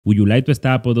Would you like to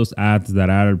stop all those ads that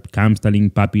are constantly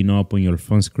popping up on your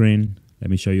phone screen?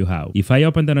 Let me show you how. If I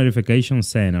open the notification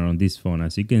center on this phone,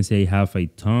 as you can see, I have a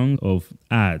ton of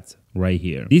ads right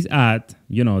here. These ads,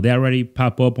 they already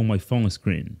pop up on my phone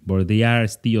screen, but they are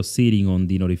still sitting on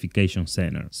the notification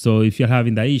center. So if you're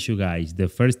having that issue, guys, the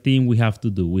first thing we have to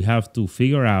do, we have to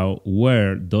figure out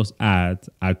where those ads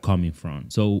are coming from.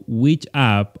 So which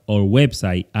app or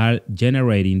website are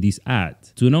generating these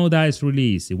ads? To know that, it's really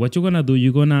easy. What you're gonna do,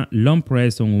 you're gonna long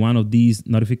press on one of these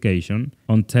notifications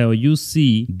until you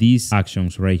see these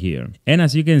actions right here. And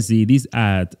as you can see, these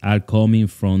ads are coming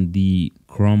from the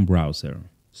Chrome browser.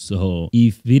 So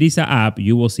if it is an app,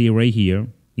 you will see right here,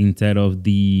 instead of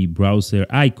the browser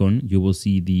icon, you will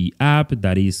see the app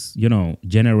that is,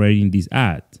 generating this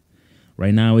ad.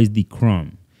 Right now is the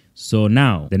Chrome. So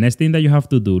now the next thing that you have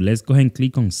to do, let's go ahead and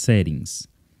click on settings.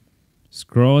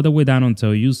 Scroll all the way down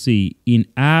until you see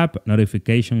in-app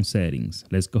notification settings.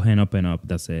 Let's go ahead and open up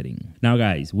the setting. Now,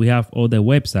 guys, we have all the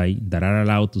websites that are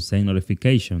allowed to send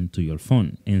notification to your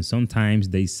phone. And sometimes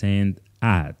they send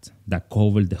ads that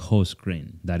cover the whole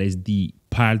screen. That is the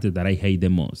part that I hate the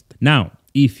most. Now,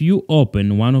 if you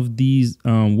open one of these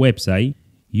websites,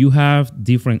 you have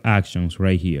different actions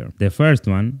right here. The first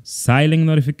one, silent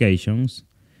notifications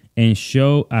and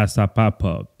show as a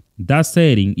pop-up. That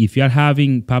setting, if you're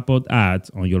having pop-up ads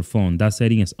on your phone, that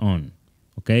setting is on,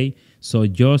 okay? So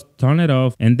just turn it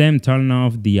off and then turn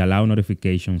off the allow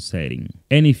notification setting.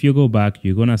 And if you go back,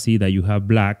 you're gonna see that you have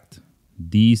blocked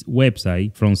this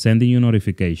website from sending you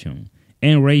notification.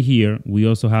 And right here, we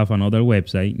also have another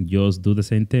website. Just do the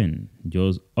same thing.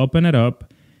 Just open it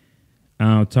up,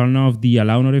 turn off the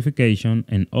allow notification,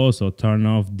 and also turn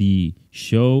off the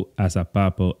show as a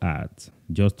pop-up ad.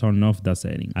 Just turn off the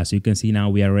setting. As you can see now,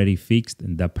 we already fixed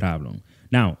the problem.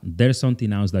 Now, there's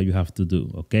something else that you have to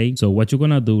do, okay? So what you're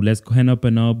gonna do, let's go ahead and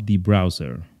open up the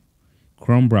browser,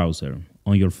 Chrome browser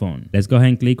on your phone. Let's go ahead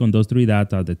and click on those three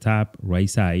dots at the top right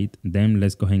side. Then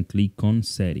let's go ahead and click on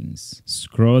settings.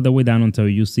 Scroll the way down until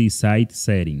you see site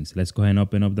settings. Let's go ahead and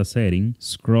open up the setting.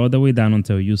 Scroll the way down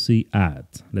until you see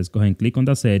ads. Let's go ahead and click on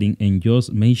the setting and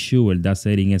just make sure that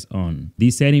setting is on.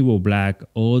 This setting will block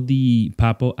all the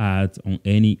pop-up ads on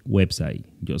any website.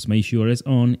 Just make sure it's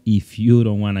on if you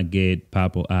don't want to get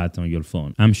pop-up ads on your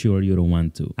phone. I'm sure you don't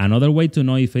want to. Another way to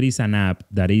know if it is an app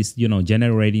that is,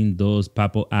 generating those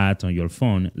pop-up ads on your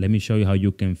phone, let me show you how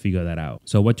you can figure that out.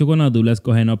 So what you're gonna do, let's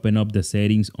go ahead and open up the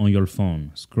settings on your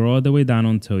phone. Scroll the way down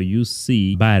until you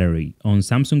see battery. On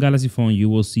Samsung Galaxy phone, you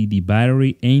will see the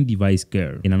battery and device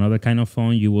care. In another kind of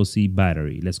phone, you will see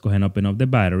battery. Let's go ahead and open up the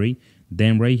battery.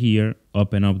 Then right here,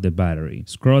 open up the battery.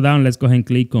 Scroll down, let's go ahead and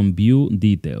click on view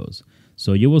details.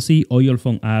 So you will see all your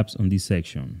phone apps on this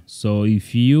section. So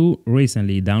if you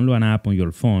recently download an app on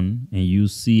your phone and you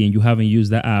see and you haven't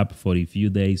used the app for a few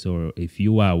days or a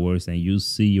few hours, and you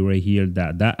see right here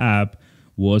that that app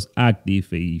was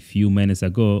active a few minutes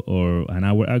ago or an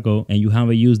hour ago, and you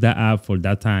haven't used that app for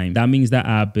that time, that means the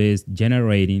app is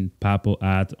generating pop-up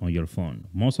ads on your phone.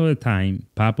 Most of the time,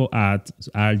 pop-up ads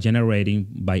are generating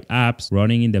by apps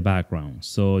running in the background.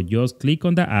 So just click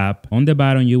on the app. On the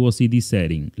bottom, you will see this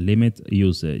setting, limit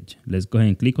usage. Let's go ahead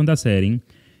and click on the setting.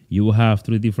 You will have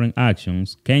three different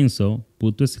actions: cancel,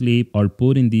 put to sleep, or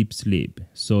put in deep sleep.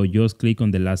 So just click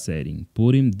on the last setting,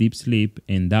 put in deep sleep,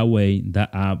 and that way the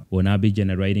app will not be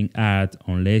generating ads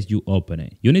unless you open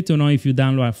it. You need to know if you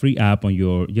download a free app on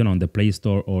your, on the Play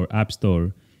Store or App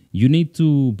Store, you need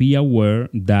to be aware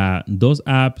that those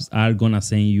apps are gonna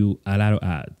send you a lot of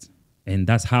ads, and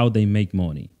that's how they make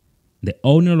money. The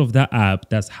owner of that app,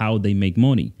 that's how they make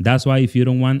money. That's why if you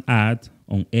don't want ads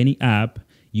on any app,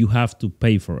 you have to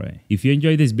pay for it. If you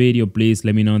enjoyed this video, please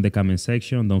let me know in the comment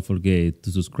section. Don't forget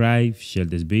to subscribe, share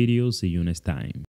this video. See you next time.